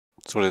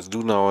So let's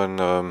do now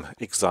an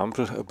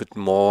example a bit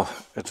more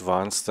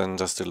advanced than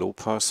just a low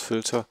pass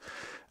filter,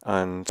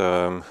 and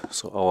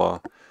so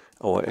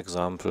our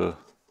example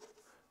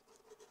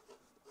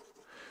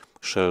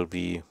shall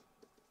be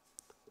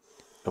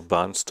a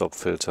bandstop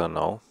filter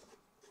now.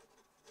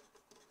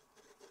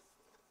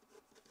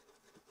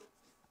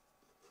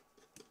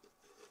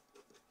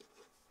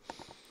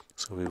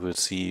 So we will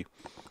see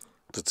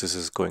that this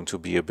is going to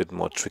be a bit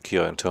more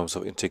trickier in terms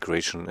of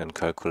integration and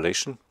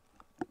calculation,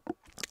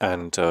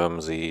 and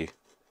the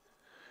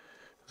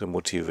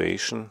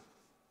motivation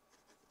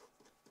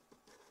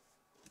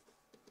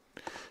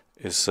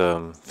is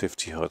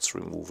 50 Hertz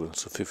removal.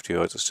 So 50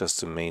 Hertz is just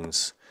the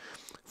mains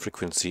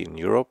frequency in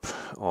Europe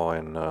or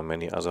in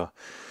many other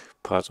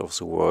parts of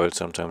the world.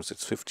 Sometimes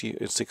it's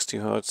 60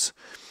 Hertz.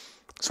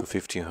 So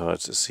 50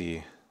 Hertz is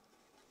the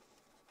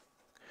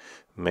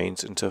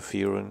mains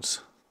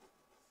interference,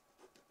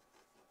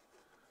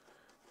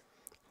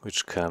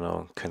 which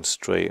can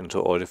stray into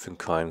all different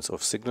kinds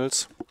of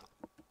signals.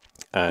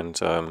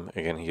 And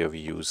again, here we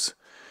use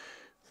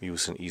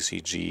an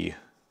ECG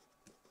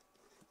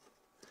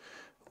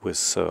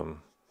with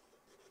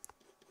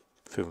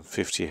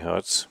 50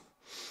 Hertz,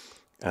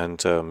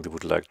 and we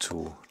would like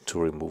to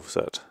remove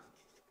that.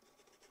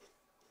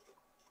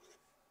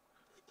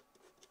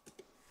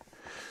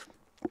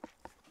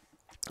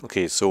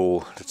 Okay,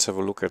 so let's have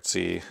a look at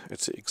the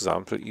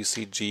example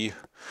ECG.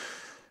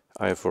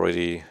 I have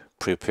already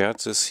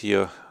prepared this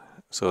here.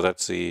 So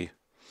that's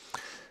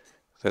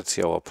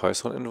our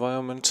Python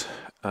environment,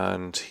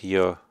 and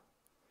here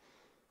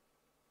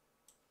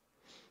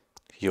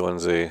on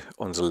the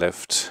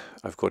left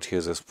I've got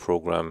here this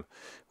program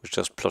which is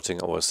just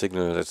plotting our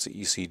signal. That's the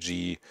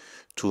ECG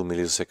 2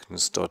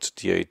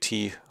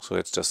 milliseconds.dat. So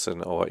that's just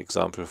our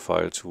example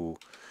file to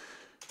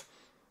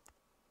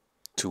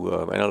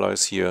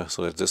analyze here.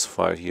 So that this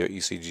file here,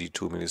 ECG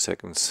 2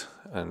 milliseconds,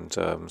 and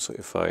so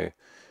if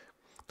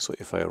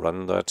I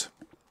run that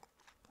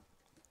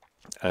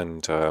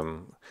and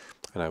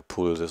I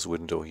pull this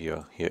window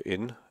here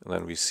in, and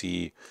then we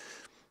see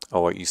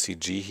our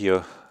ECG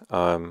here.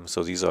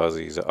 So these are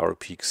the R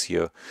peaks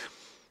here.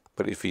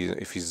 But if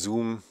we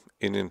zoom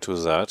in into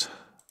that,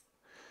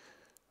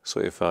 so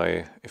if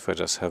I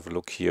just have a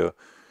look here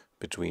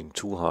between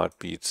two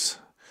heartbeats,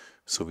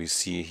 so we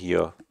see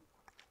here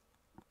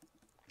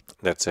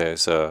that there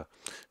is a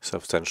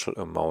substantial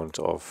amount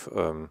of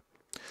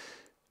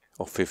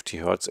 50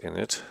 Hertz in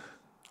it.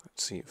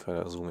 Let's see if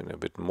I zoom in a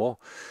bit more.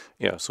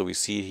 Yeah, so we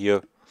see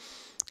here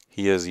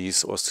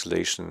these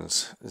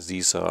oscillations.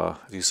 These are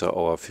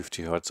our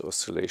 50 Hertz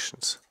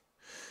oscillations,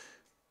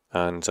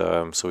 and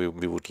so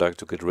we would like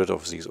to get rid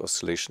of these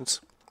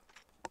oscillations.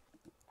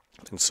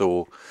 And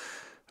so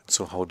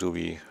how do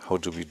we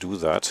do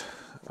that?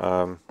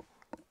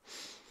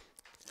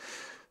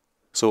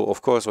 So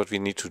of course what we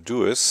need to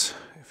do is,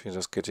 if you're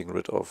just getting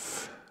rid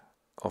of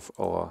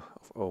our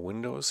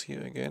windows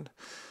here again,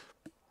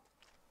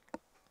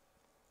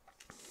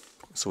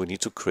 so we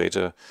need to create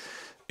a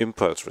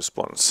impulse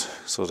response.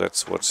 So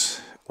that's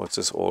what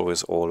this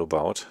always all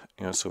about.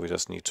 Yeah, so we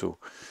just need to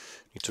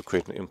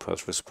create an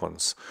impulse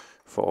response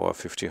for our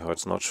 50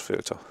 Hertz notch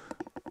filter.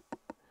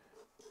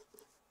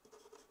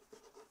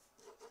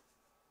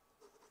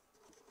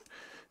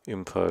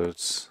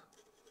 Impulse.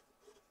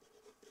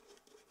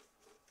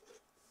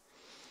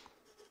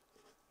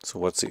 So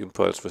what's the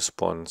impulse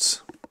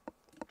response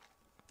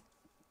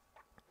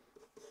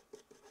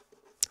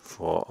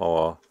for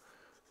our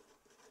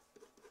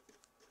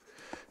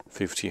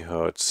 50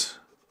 Hertz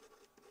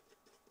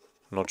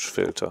notch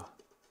filter?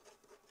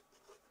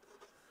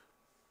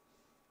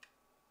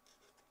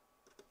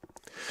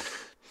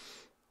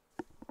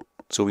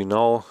 So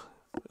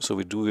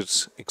we do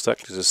it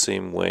exactly the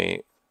same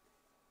way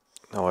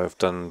now I've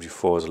done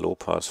before the low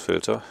pass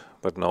filter,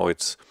 but now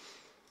it's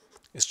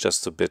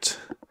just a bit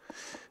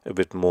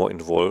more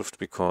involved,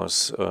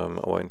 because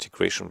our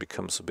integration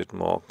becomes a bit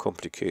more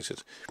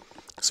complicated.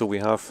 So we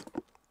have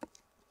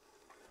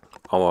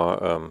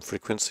our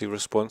frequency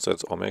response,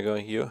 that's omega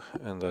here,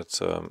 and that's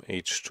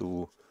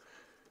H2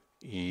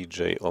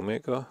 EJ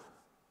omega.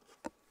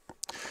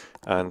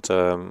 And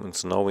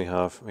so now we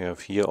have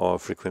here our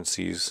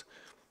frequencies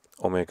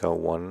omega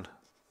 1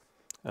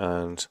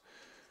 and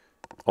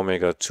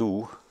omega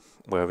 2,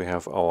 where we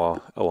have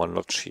our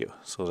notch here.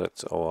 So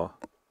that's our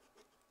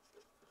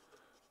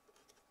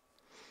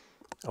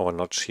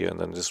notch here, and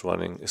then this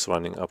is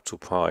running up to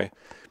pi.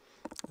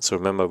 So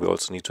remember, we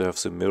also need to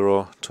have the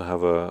mirror to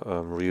have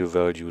a real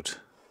valued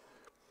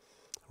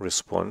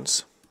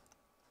response,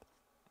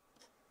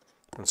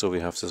 and so we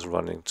have this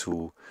running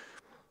to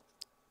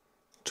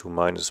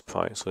minus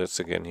pi. So that's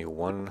again here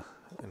 1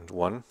 and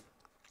 1.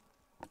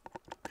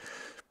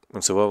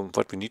 And so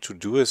what we need to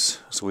do is,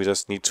 so we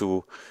just need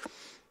to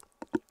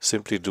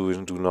simply do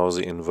now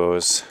the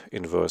inverse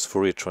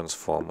Fourier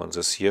transform on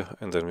this here,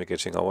 and then we're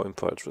getting our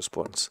impulse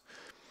response.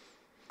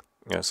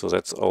 Yeah, so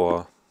that's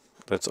our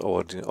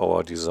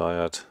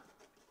desired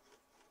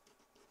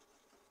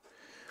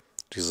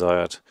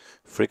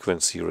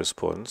frequency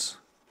response.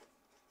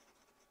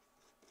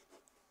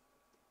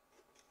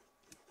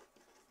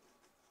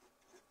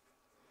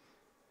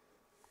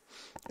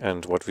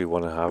 And what we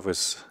want to have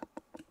is,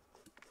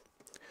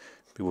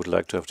 we would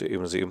like to have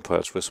the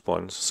impulse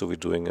response, so we're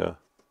doing a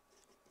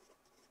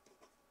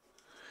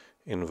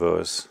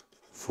inverse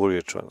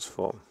Fourier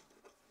transform.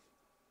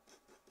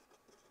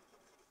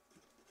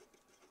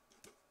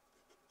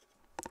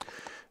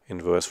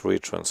 Inverse Fourier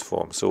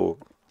transform. So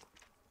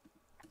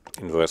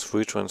inverse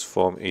Fourier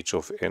transform h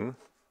of n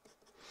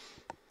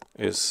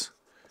is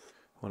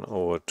 1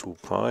 over 2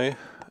 pi,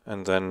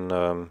 and then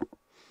the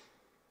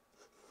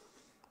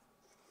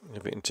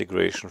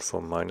integration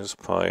from minus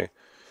pi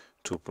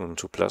to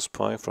plus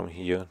pi from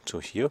here to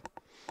here.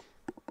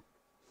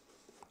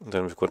 And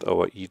then we've got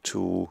our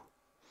e2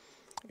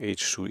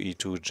 h2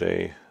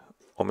 e2j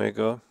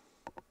omega,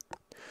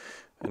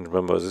 and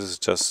remember this is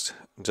just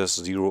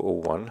 0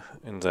 or 1,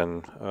 and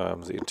then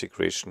the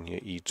integration here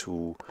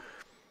e2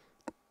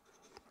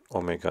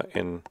 omega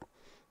n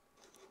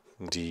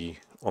d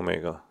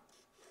omega.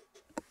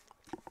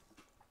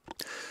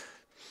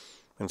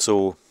 And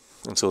so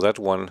that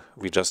one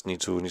we just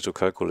need to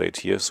calculate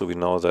here. So we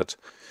know that,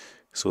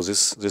 so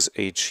this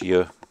h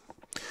here,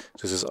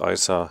 this is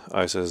either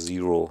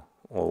 0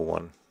 or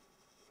 1.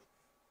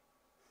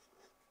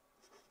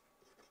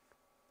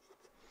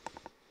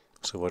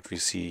 So what we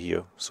see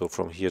here, so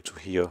from here to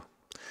here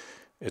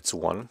it's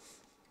 1.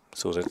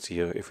 So that's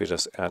here, if we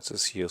just add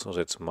this here, so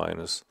that's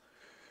minus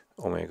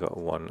omega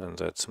 1, and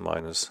that's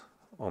minus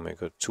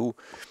omega 2.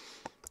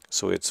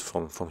 So it's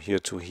from here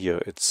to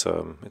here it's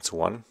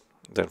 1.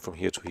 Then from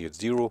here to here it's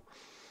 0,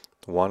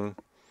 1,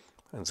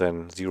 and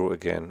then 0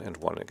 again and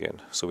 1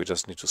 again. So we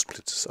just need to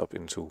split this up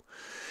into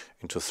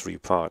 3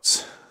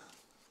 parts.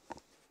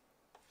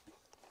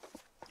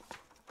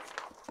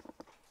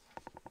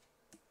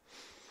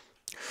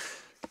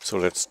 So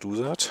let's do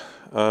that.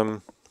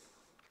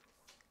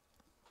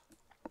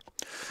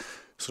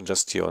 So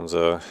just here on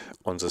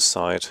the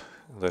side,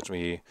 that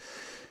we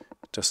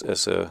just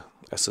as a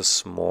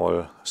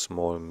small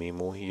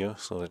memo here,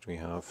 so that we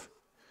have,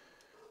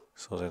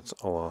 so that's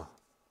our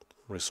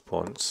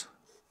response.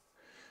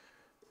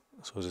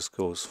 So this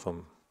goes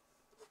from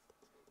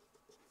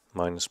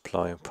minus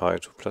pi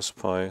to plus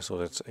pi, so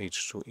that's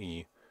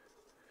h2e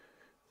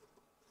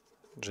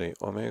j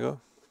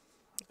omega,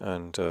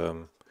 and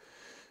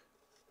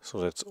so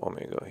that's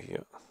omega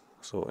here.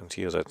 So and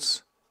here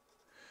that's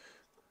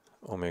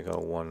omega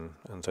 1,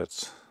 and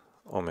that's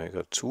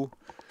omega 2,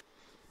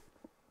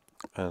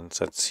 and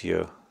that's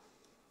here,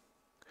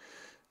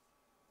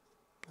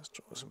 this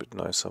was a bit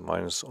nicer,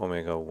 minus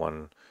omega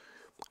 1,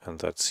 and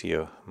that's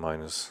here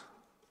minus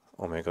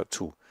omega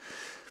 2.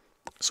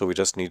 So we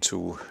just need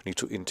to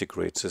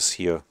integrate this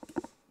here.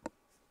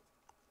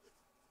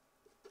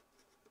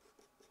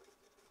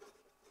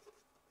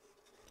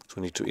 So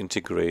we need to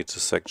integrate the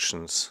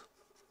sections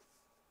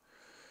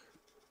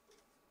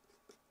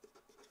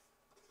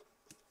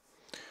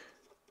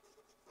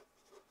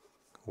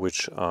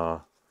which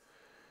are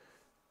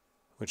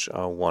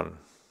 1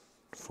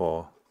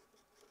 for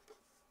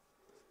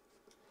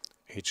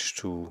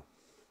h2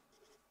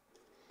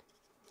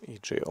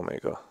 ej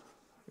omega.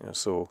 Yeah,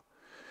 so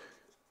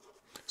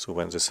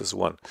when this is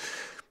 1,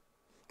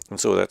 and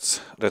so that's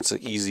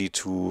easy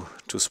to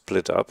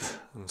split up,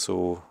 and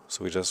so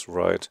we just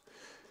write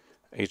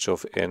h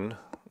of n,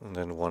 and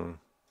then 1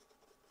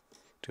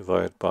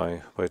 divided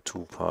by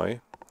 2 pi,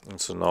 and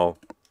so now,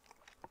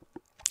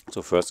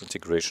 so first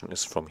integration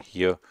is from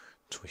here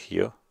to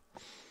here,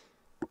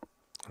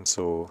 and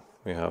so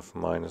we have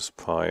minus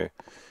pi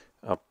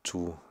up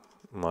to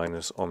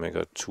minus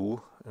omega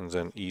 2, and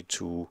then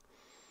e2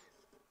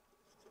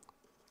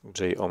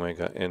 j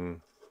omega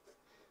n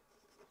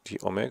d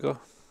omega.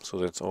 So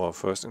that's our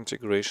first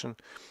integration.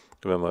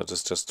 Remember, this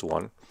is just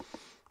 1.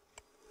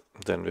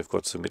 Then we've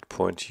got the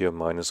midpoint here,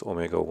 minus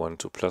omega 1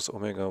 to plus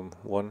omega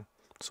 1.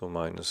 So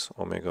minus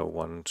omega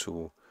 1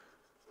 to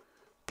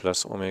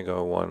plus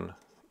omega 1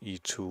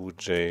 e2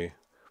 j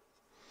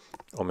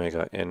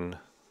omega n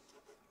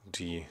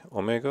d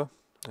omega.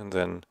 And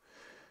then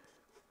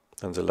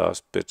the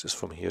last bit is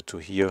from here to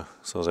here.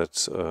 So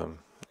that's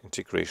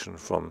integration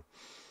from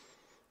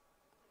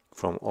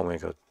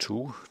omega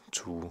 2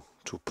 to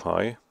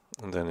pi,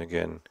 and then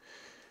again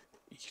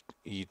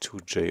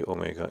e2 j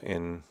omega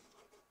n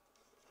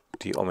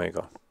d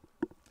omega.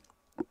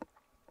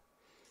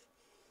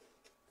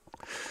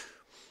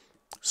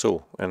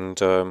 So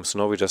so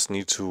now we just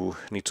need to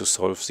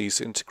solve these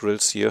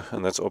integrals here,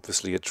 and that's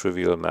obviously a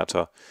trivial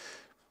matter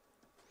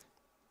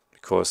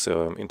because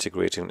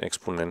integrating an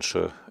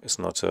exponential is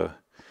not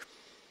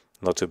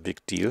a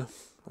big deal,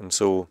 and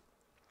so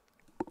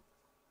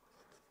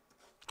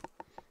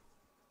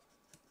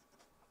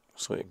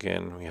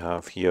again we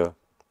have here,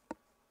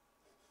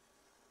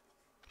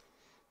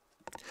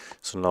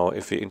 so now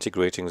if we're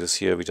integrating this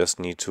here, we just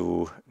need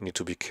to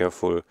be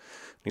careful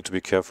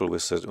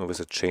with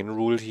the chain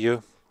rule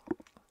here.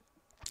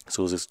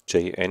 So this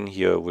jn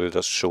here will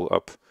just show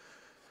up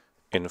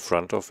in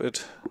front of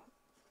it,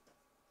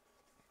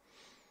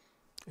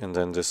 and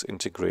then this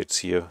integrates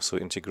here, so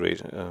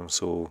integrate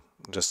so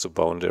just the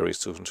boundaries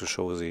to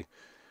show the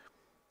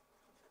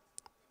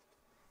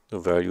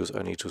values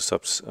I need to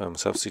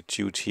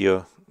substitute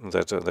here,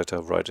 that I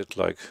write it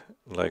like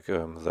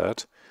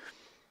that.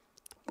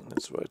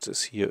 Let's write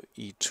this here,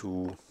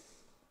 E2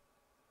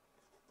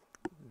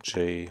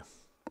 J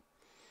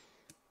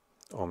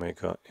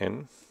omega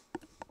n.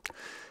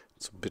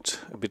 It's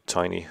a bit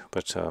tiny,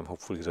 but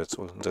hopefully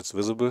that's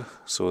visible.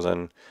 So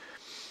then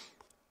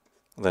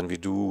we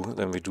do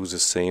the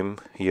same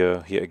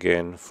here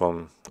again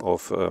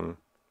of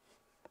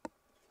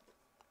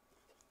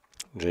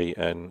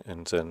Jn,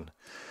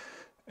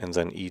 and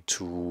then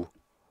E2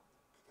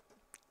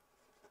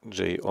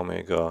 J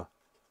omega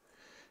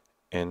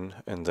n,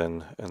 and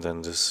then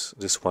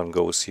this one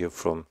goes here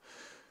from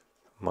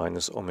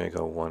minus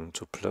omega 1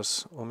 to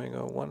plus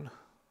omega 1,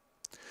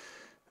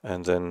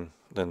 and then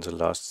the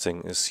last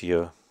thing is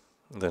here,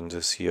 then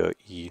this here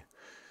E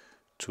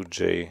to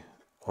J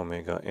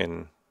omega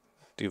n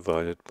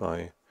divided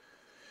by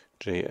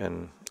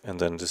Jn, and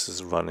then this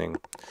is running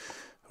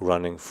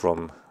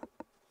from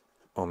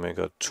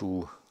omega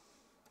 2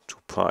 to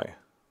pi.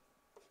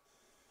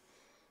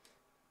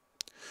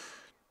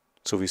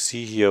 So we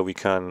see here we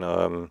can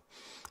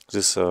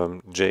this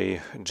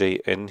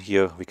Jn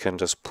here, we can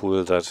just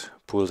pull that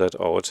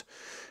out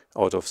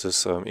of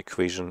this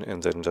equation,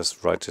 and then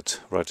just write it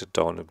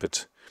down a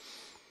bit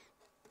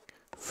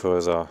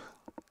further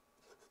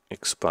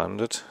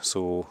expanded.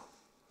 So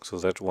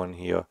that one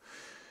here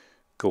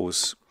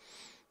goes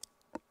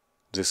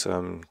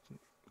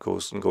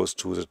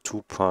to the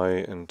 2 pi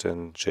and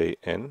then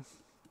Jn.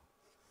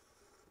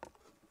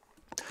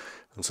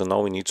 And so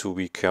now we need to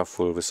be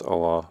careful with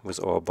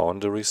our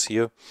boundaries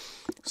here.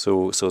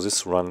 So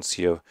this runs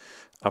here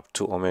up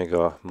to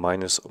omega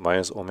minus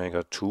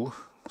omega 2.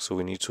 So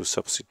we need to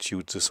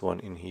substitute this one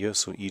in here.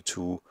 So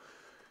E2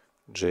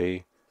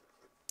 J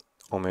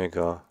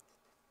omega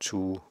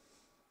 2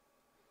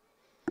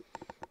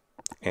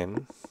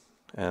 n,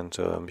 and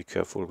be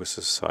careful with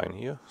the sign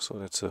here. So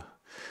that's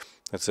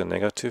a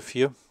negative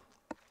here.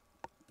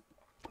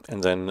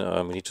 And then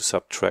we need to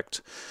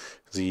subtract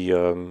the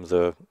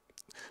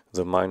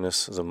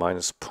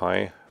minus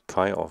pi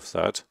of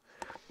that.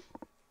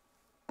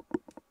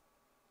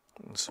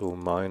 So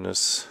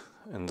minus,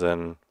 and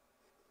then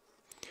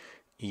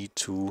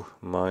E2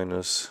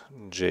 minus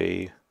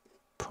J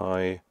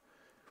pi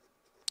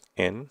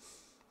n.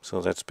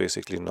 So that's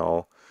basically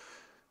now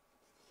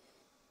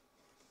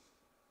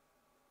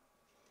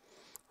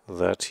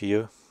that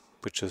here,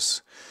 which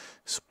is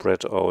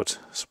spread out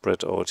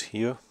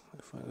here.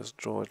 If I just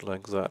draw it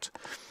like that.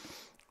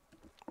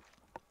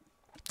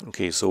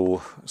 Okay,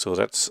 so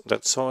that's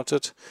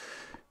sorted,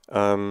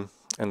 and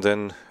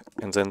then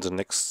the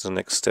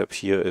next step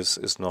here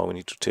is now we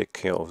need to take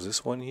care of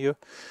this one here.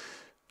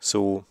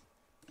 So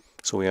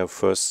we have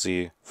first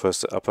the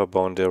upper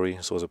boundary,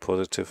 so the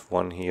positive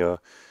one here.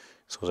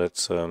 So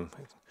that's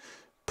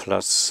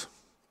plus,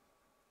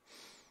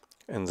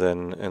 and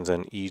then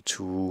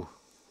E2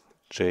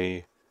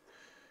 J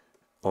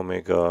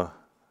omega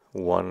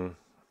 1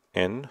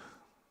 n,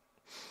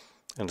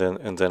 and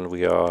then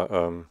we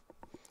are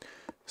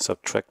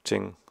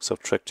subtracting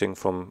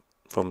from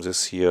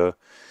this here,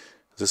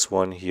 this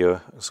one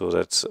here. So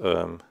that's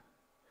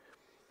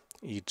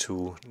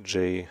E2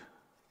 J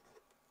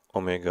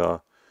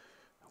omega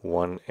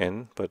 1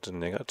 n, but a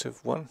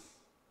negative one.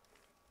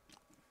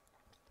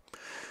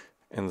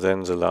 And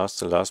then the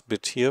last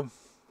bit here.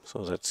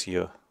 So that's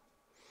here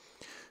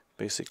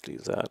basically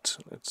that.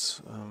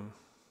 Let's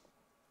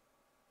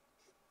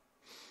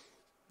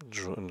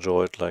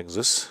draw it like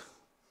this.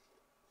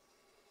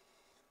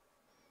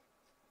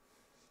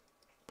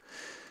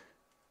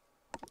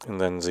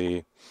 And then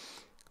the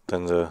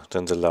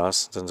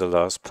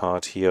last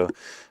part here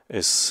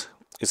is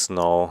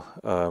now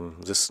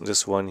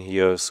this one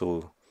here.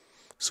 So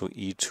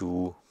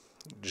E2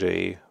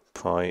 J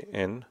pi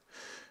n.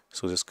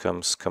 So this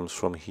comes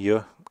from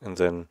here, and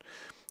then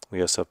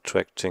we are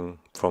subtracting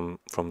from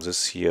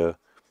this here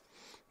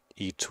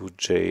E2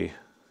 J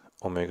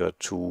omega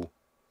 2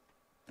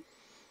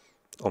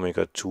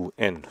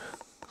 n.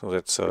 So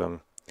that's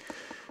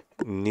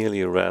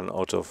nearly ran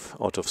out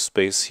of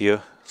space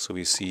here. So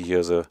we see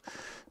here the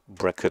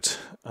bracket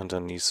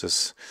underneath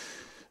this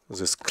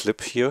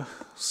clip here.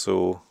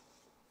 So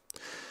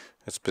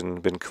it's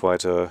been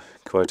quite a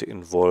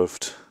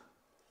involved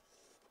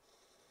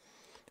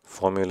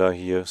formula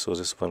here. So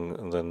this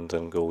one then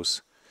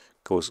goes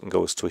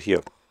to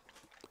here.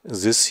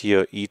 This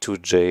here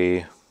E2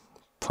 J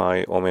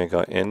pi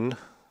omega n.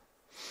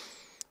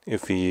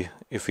 If we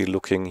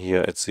looking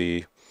here at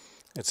the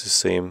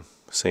same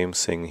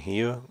thing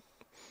here,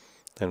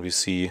 then we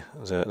see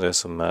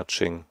there's a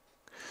matching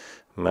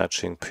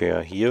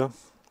pair here,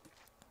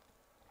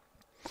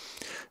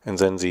 and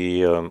then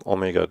the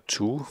omega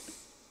 2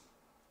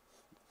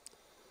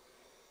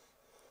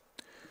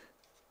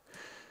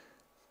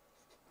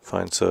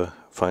 finds a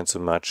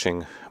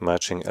matching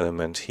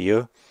element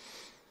here,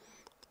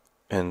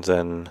 and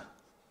then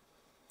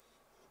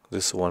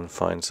this one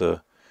finds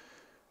a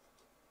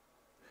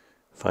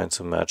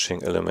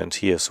matching element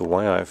here. So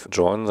why I've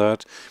drawn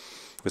that,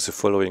 with the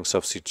following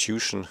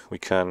substitution we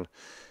can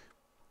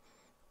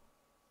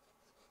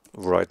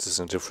write this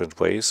in a different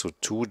way. So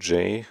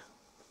 2j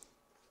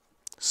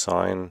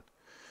sine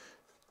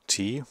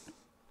t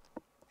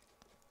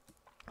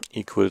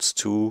equals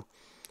to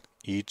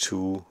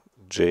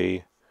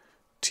e2j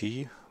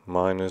t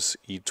minus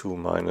e2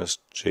 minus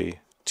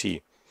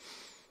jt.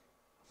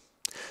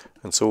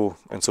 And so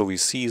we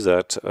see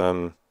that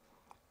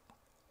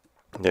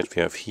that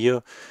we have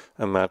here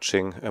a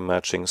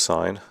matching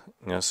sign.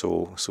 Yeah,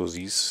 so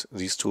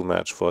these two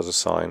match for the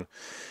sign.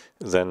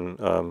 Then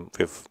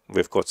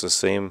we've got the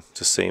same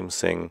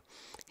thing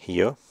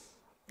here.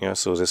 Yeah,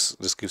 so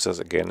this gives us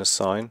again a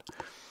sign.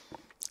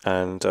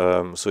 And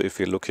so if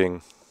we're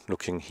looking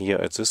here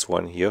at this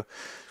one here,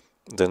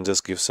 then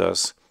this gives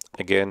us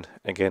again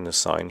a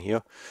sign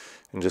here.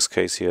 In this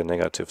case here, a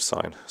negative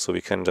sign. So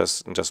we can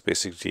just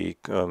basically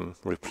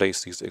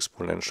replace these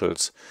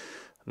exponentials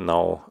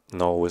now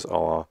with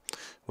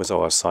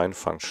our sine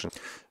function.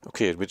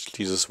 Okay,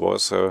 admittedly this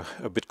was a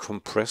bit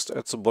compressed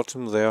at the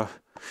bottom there,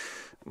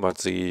 but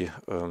the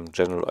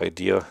general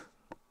idea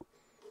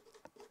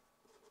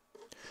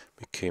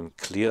became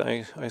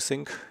clear, I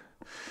think.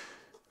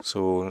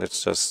 So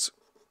let's just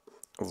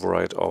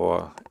write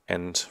our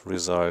end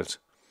result,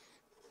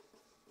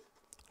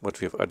 what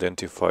we have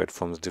identified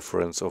from the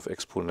difference of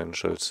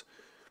exponentials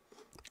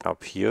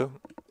up here.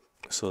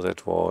 So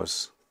that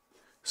was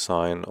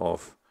sine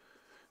of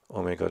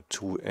omega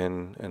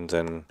 2n and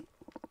then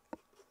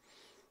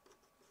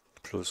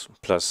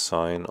plus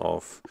sine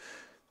of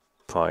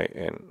pi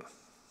n,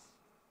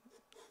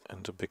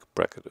 and a big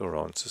bracket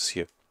around this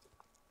here.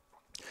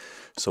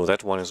 So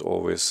that one is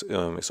always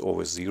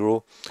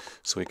 0,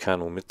 so we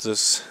can omit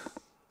this,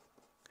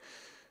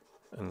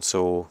 and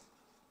so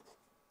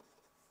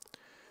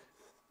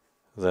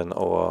then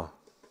our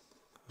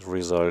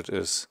result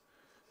is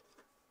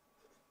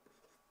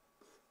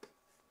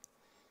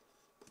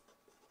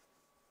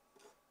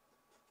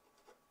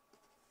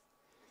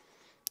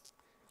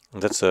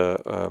that's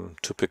a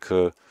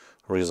typical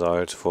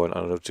result for an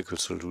analytical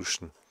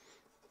solution,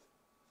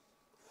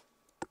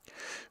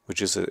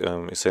 which is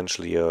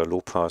essentially a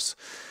low-pass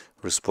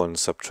response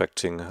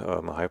subtracting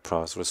a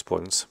high-pass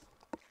response,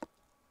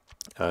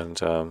 and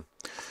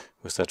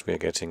with that we are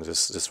getting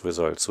this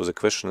result. So the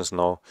question is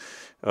now,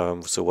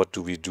 so what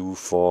do we do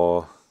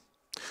for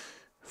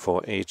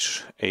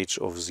h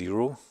of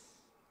 0,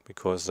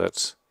 because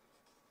that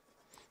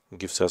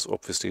gives us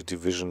obviously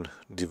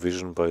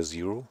division by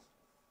 0.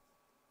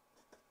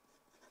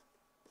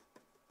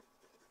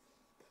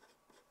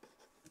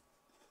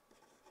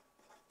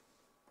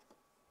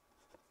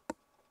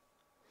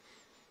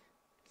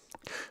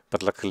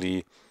 But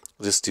luckily,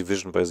 this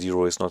division by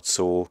 0 is not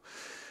so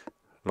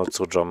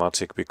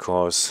dramatic,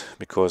 because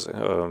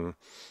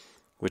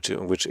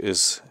which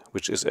is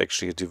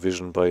actually a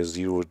division by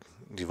 0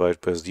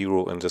 divided by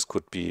 0, and this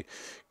could be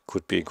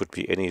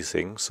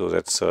anything. So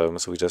that's so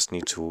we just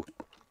need to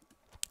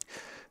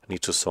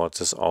sort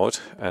this out,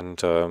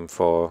 and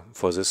for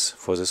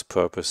this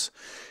purpose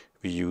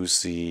we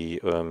use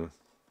the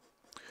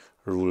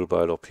rule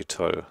by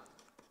L'Hopital.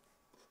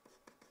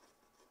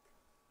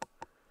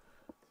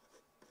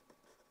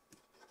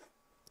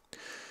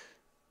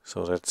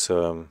 So that's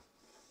where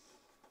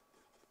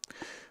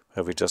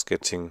we're just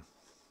getting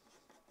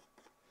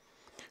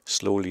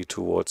slowly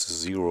towards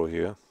 0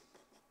 here,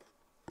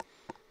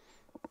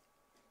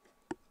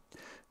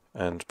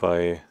 and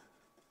by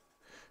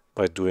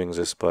doing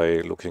this,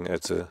 by looking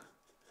at the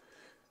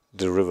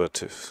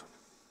derivative.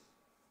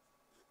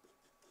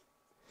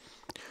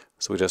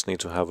 So we just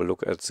need to have a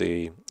look at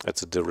the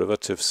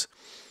derivatives,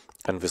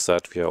 and with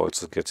that we are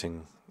also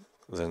getting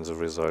then the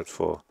result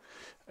for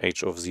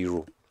h of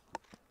 0.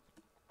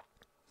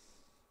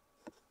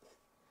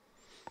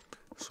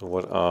 So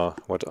what are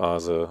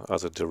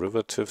the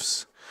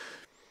derivatives?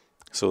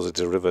 So the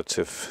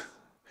derivative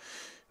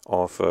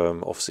of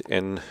the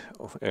n,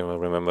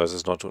 remember this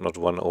is not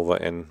 1 over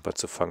n, but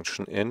the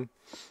function n.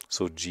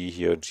 So g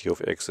here, g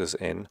of x is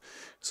n.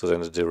 So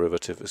then the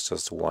derivative is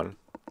just 1.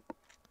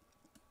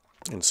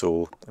 And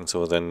so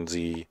then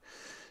the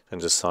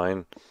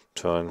sine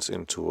turns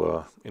into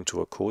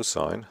a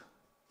cosine.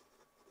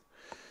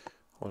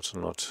 Also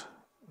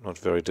not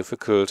very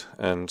difficult,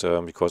 and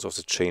because of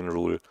the chain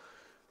rule,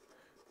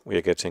 we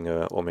are getting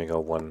a omega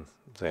 1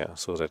 there.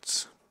 So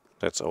that's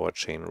our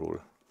chain rule.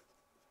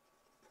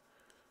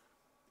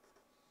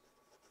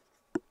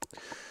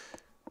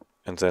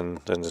 And then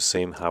the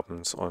same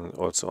happens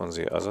also on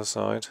the other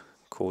side.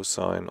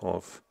 Cosine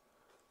of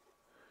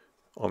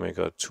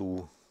omega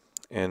 2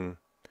 n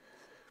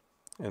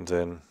and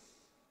then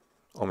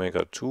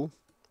omega 2,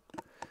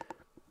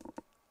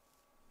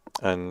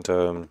 and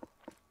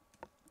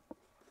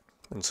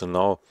so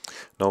now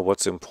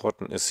what's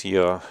important is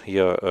here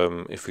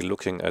if we're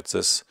looking at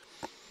this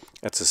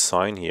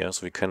sign here,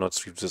 so we cannot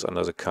sweep this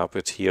under the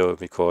carpet here,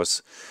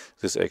 because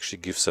this actually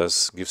gives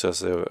us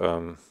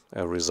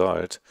a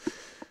result,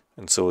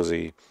 and so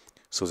the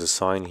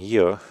sign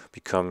here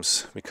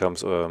becomes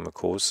a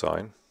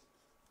cosine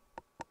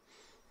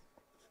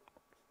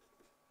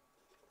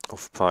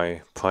of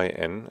pi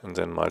n, and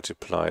then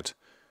multiplied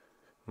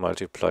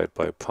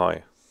by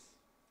pi.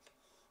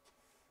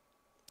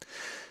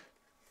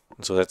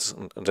 So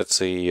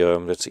that's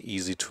a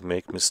easy to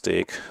make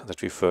mistake,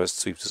 that we first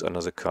sweep this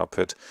under the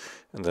carpet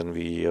and then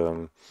we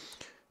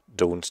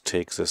don't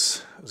take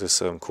this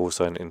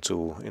cosine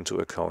into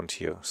account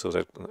here. So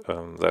that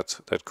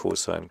that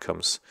cosine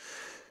comes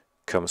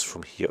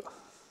from here.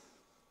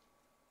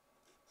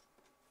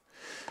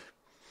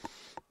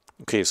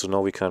 Okay, so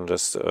now we can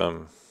just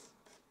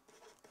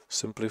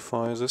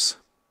simplify this.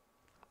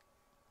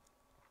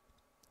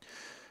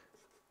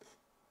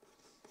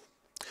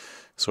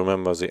 So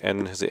remember, the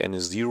n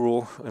is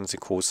 0, and the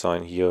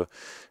cosine here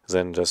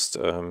then just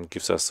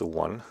gives us a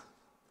 1.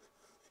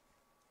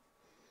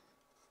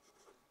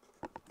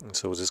 And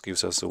so this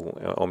gives us a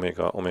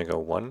omega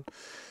 1.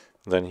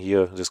 Then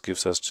here this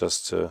gives us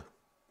just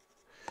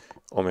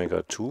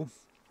omega 2,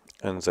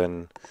 and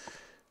then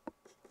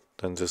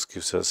this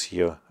gives us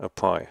here a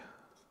pi.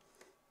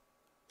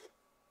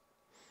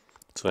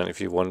 So then if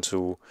you want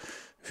to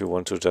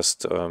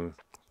just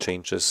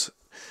change this,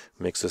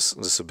 make this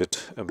a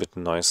bit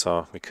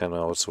nicer, we can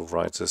also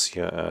write this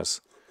here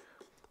as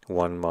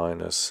 1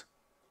 minus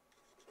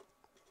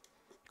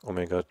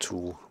omega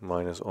 2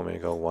 minus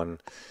omega 1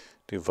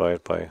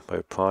 divided by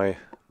pi.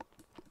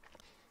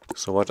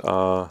 So what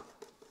are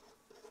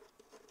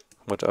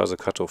the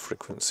cutoff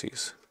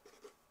frequencies?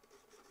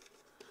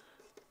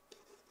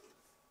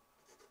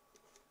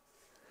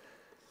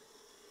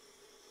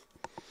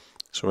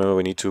 So remember,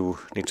 we need to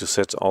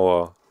set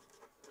our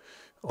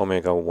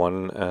omega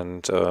 1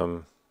 and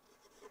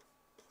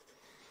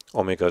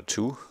omega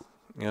 2.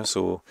 Yeah,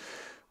 so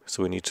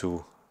we need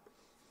to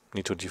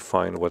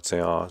define what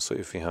they are. So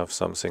if we have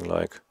something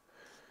like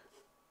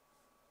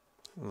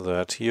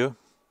that here,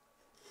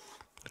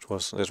 that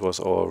was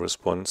our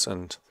response,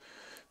 and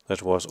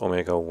that was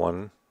omega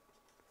 1,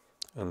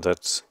 and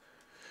that's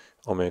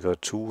omega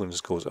 2, and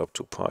this goes up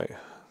to pi.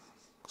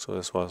 So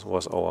this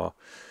was our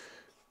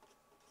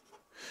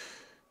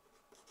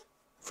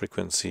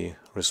frequency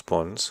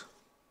response.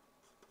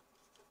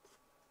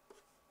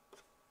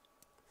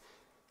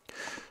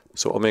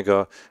 So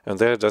omega, and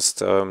they're just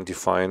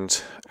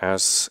defined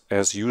as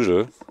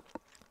usual.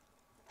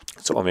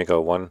 So omega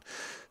 1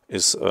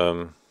 is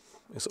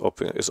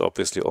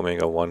obviously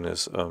omega 1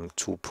 is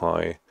 2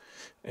 pi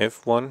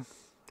f1,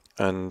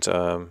 and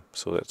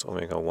so that's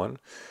omega 1,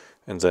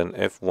 and then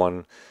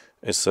f1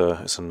 is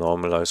a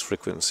normalized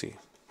frequency.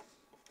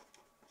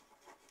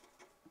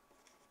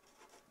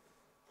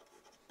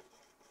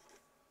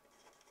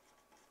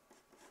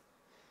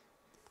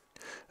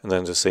 And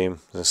then the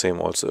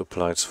same also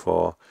applies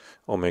for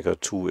omega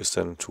 2, is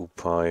then 2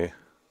 pi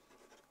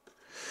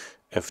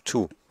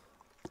f2.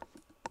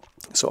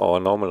 So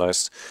our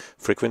normalized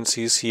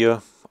frequencies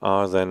here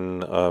are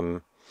then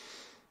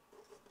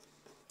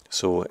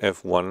so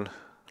f1.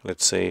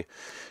 Let's say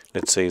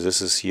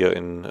this is here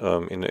in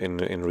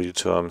real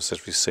terms,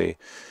 that we say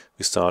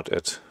we start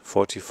at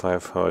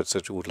 45 Hertz,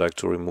 that we would like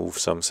to remove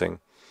something,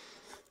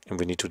 and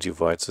we need to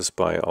divide this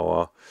by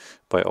our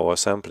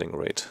sampling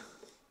rate,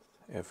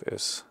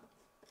 fs.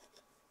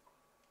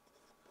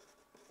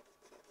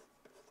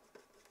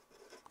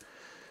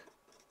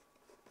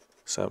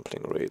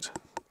 Sampling rate,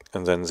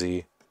 and then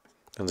the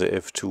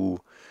f2,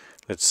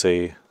 let's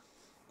say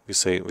we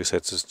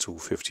set this to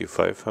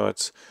 55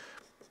 Hertz,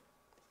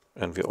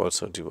 and we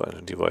also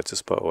divide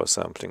this by our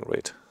sampling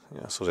rate.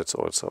 Yeah, so that's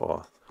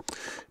also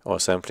our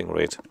sampling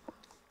rate.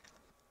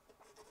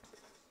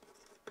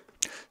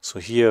 So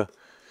here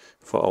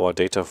for our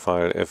data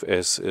file,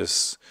 fs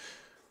is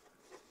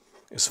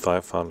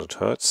 500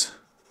 Hertz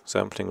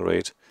sampling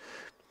rate,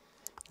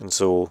 and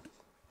so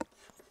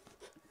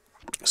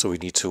we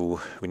need to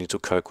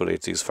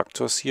calculate these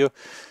factors here,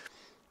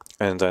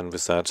 and then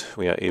with that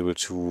we are able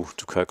to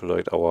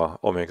calculate our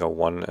omega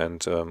 1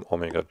 and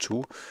omega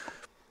 2,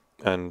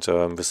 and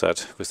with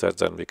that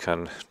then we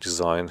can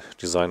design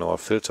our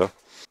filter.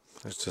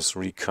 Let's just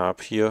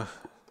recap here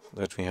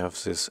that we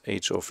have this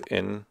h of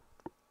n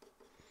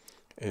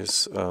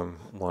is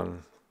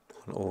 1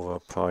 over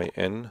pi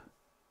n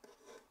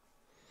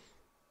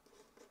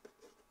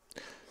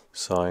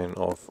sine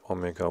of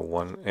omega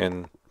 1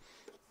 n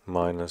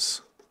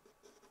minus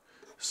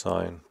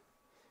sine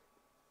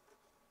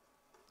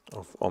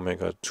of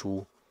omega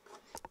 2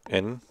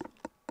 n.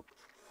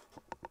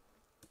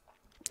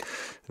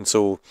 And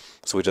so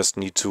we just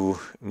need to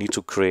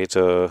create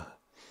a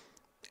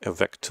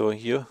vector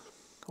here,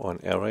 or an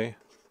array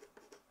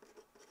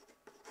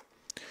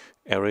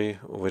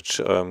which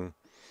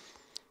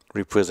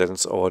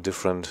represents our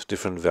different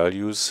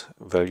values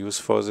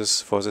for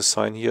this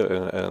sign here,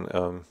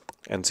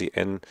 and the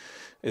n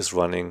is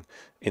running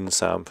in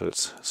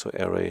samples. So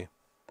array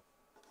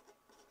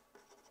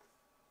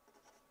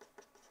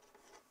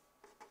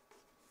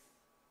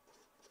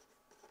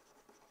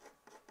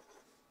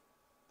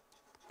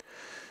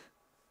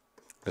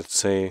let's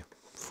say,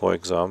 for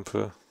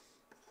example,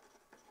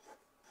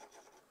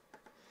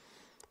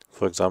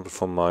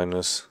 from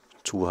minus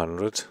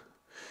 200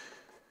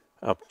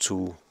 up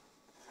to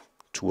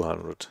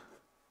 200.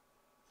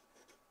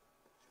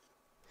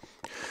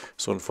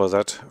 So, and for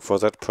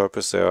that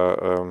purpose,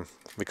 there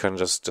we can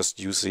just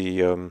use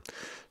the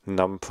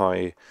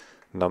numpy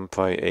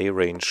a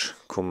range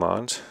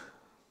command.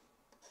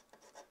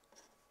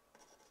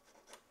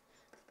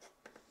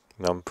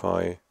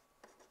 Numpy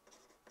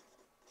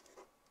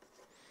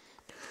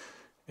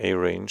a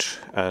range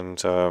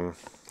and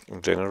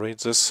generate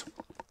this.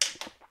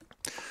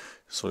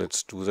 So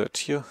let's do that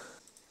here.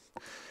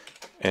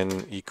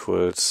 N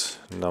equals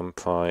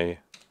numpy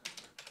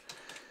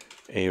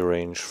a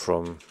range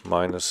from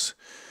minus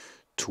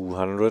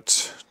 200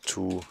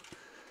 to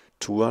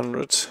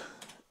 200,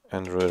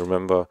 and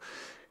remember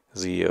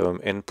the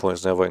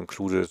endpoints never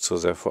included, so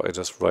therefore I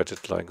just write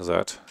it like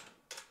that.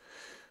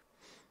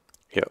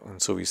 Yeah,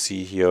 and so we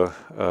see here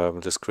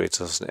this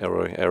creates us an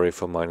array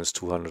from minus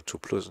 200 to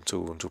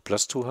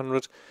plus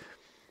 200.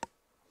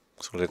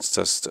 So let's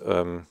just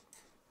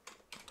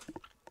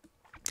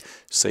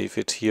save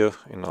it here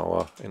in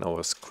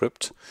our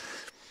script.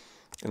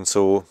 And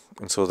so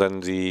then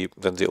the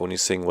only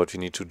thing what we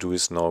need to do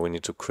is now we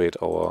need to create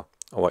our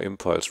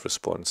impulse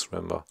response.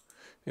 Remember,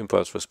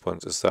 impulse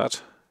response is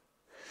that,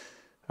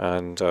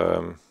 and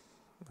so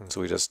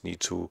we just need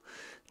to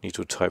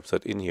type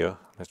that in here.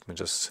 Let me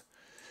just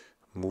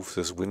move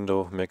this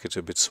window, make it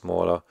a bit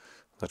smaller,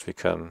 that we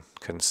can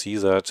see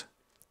that.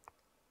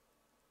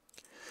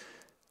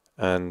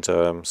 And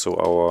so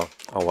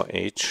our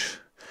h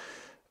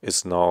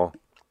is now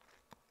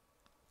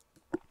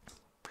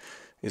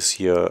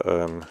here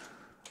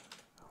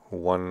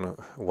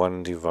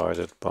 1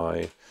 divided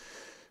by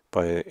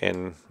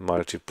n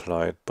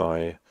multiplied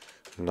by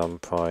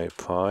numpy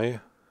pi,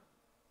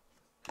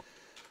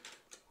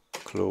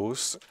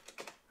 close,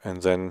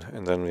 and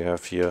then we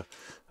have here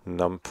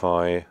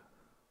numpy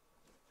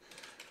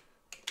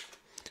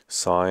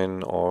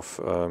sine of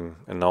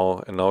and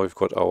now we've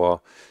got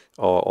our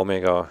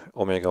omega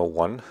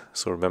 1.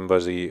 So remember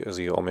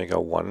the omega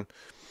 1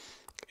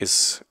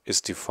 is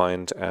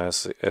defined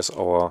as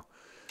our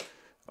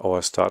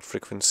start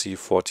frequency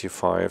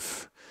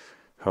 45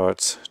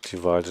 Hertz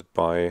divided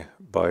by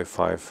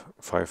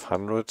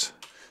 500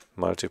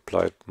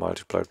 multiplied by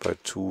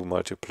 2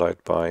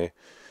 multiplied by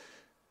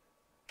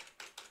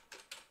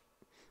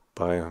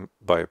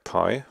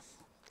pi,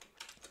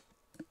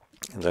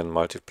 and then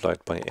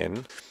multiplied by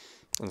n.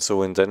 And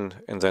so and then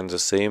the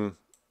same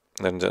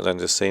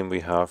we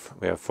have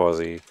for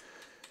the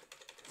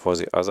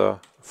other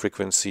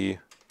frequency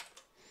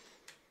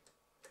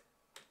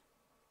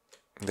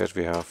that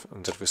we're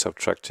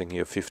subtracting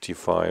here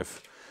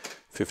 55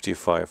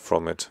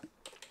 from it,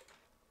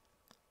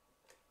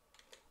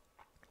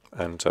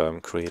 and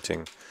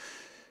creating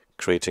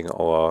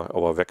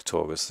our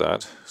vector with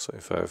that. So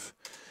if I've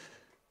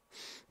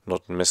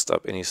not messed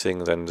up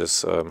anything, then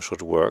this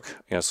should work.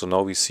 Yeah. So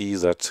now we see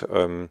that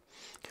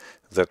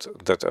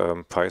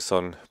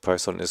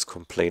Python is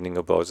complaining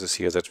about this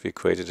here, that we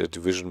created a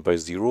division by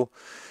 0.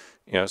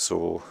 Yeah.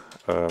 So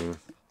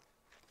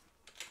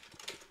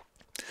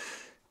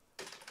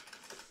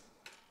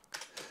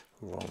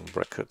wrong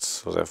brackets.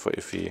 So therefore,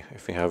 if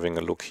we're having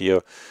a look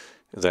here,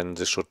 then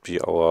this should be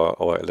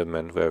our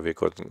element where we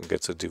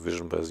get the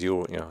division by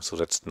 0. Yeah. So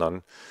that's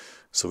none.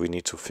 So we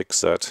need to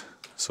fix that.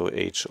 So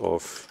h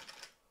of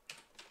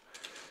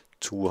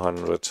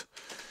 200,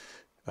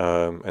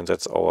 and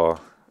that's our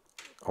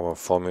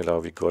formula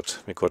we got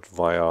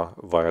via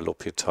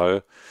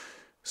L'Hopital.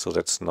 So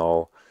that's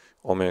now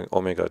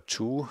omega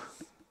 2.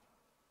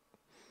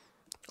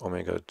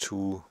 Omega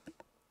 2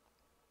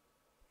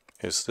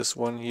 is this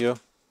one here,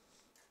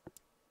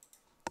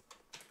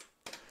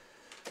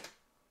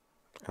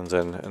 and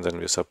then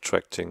we're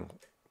subtracting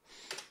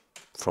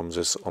from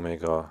this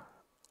omega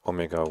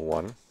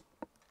 1.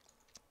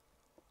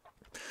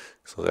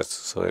 So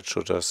that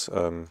should us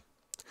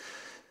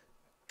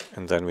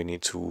and then we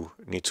need to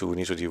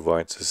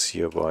divide this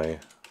here by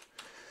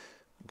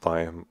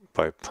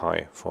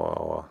pi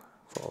for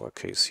our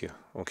case here.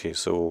 Okay,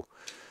 so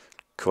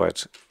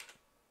quite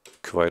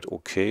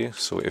okay.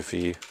 So if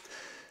we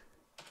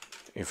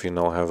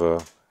now have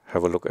a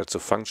look at the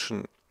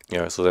function,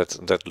 yeah, so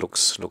that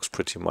looks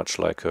pretty much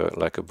like a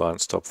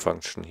bandstop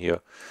function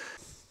here.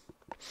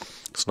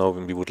 So now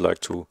we would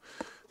like to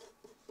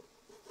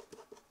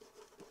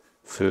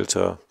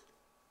filter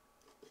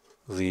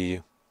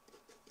the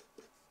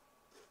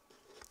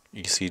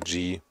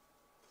ECG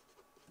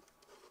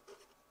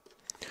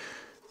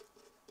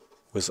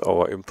with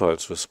our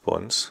impulse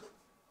response.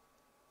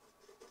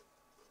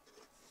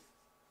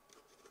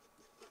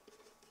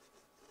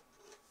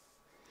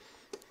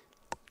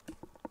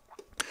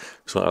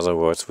 So in other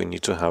words, we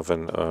need to have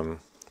an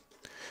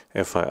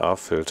FIR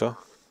filter,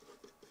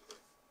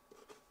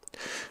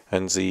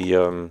 and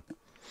the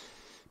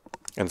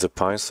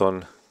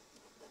Python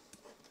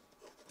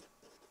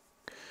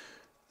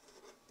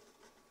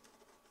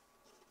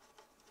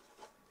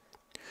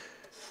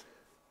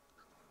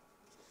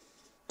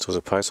So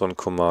the Python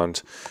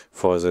command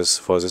for this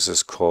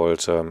is called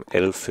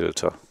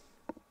lfilter.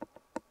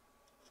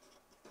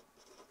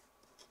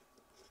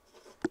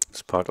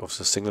 It's part of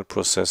the signal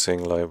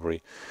processing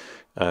library,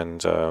 and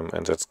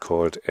that's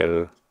called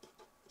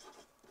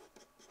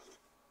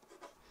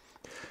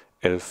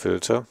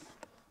lfilter.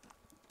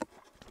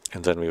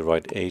 and then we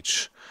write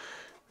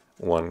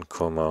h1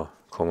 comma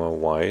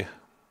y,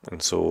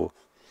 and so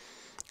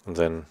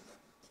then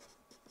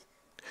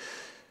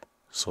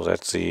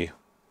that's the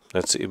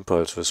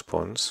impulse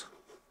response.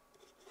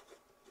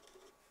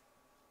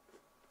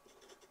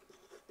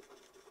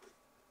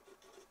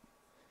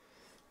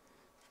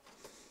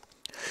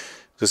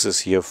 This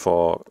is here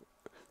for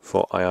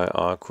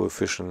IIR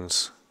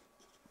coefficients.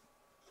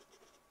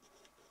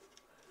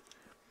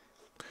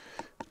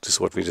 This is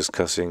what we're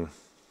discussing.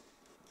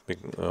 This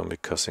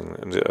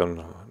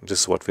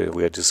is what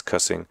we are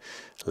discussing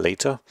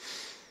later,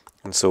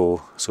 and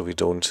so we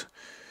don't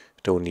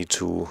need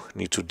to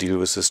deal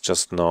with this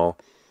just now.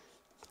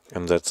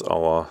 And that's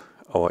our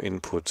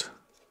input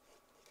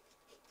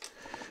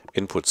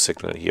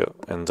signal here,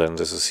 and then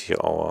this is here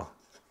our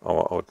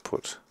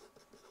output.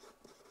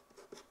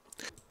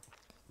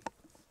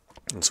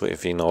 And so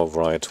if we now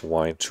write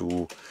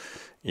y2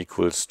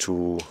 equals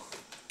to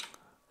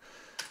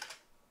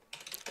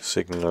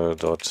signal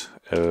dot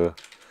L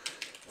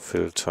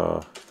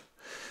filter,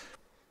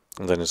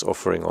 and then it's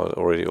offering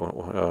already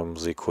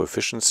the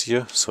coefficients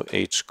here, so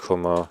h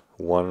comma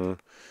 1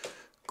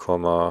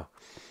 comma,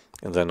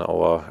 and then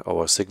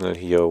our signal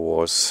here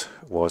was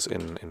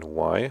in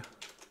y.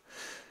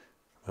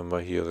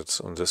 Remember here,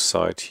 that's on this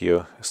side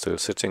here, still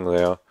sitting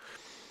there,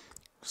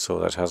 so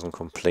that hasn't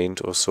complained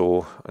or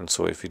so. And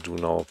so if we do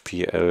now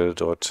pl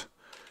dot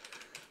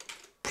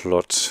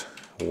plot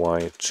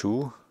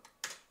y2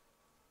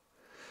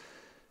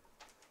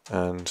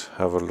 and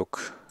have a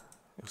look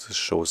if this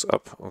shows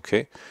up,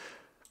 okay.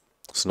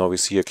 So now we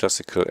see a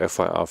classical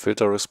FIR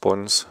filter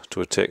response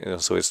to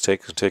so it's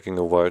taking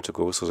a while to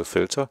go through the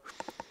filter.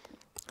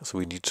 So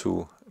we need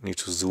to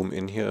zoom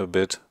in here a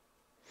bit.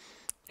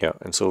 Yeah,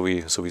 and so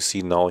we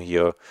see now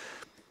here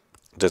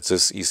that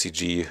this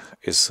ECG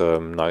is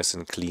nice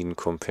and clean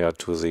compared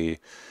to the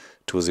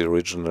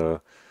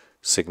original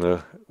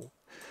signal.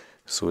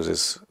 So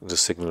the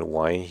signal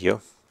Y here.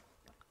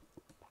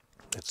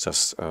 Let's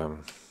just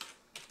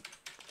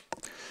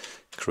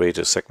create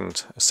a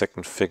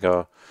second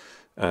figure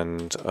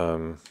and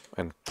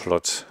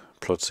plot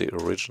the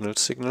original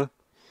signal.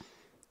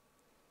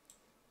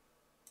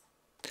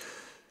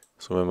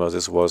 So remember,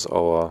 this was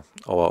our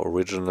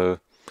original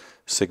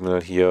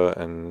signal here,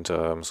 and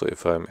so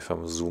if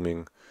I'm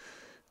zooming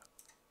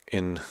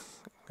in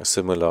a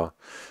similar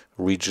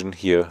region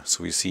here,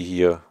 so we see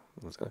here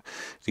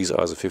these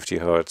are the 50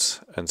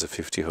 Hertz, and the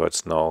 50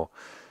 Hertz now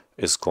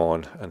is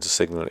gone, and the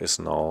signal is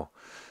now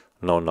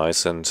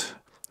nice and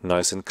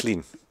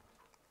clean.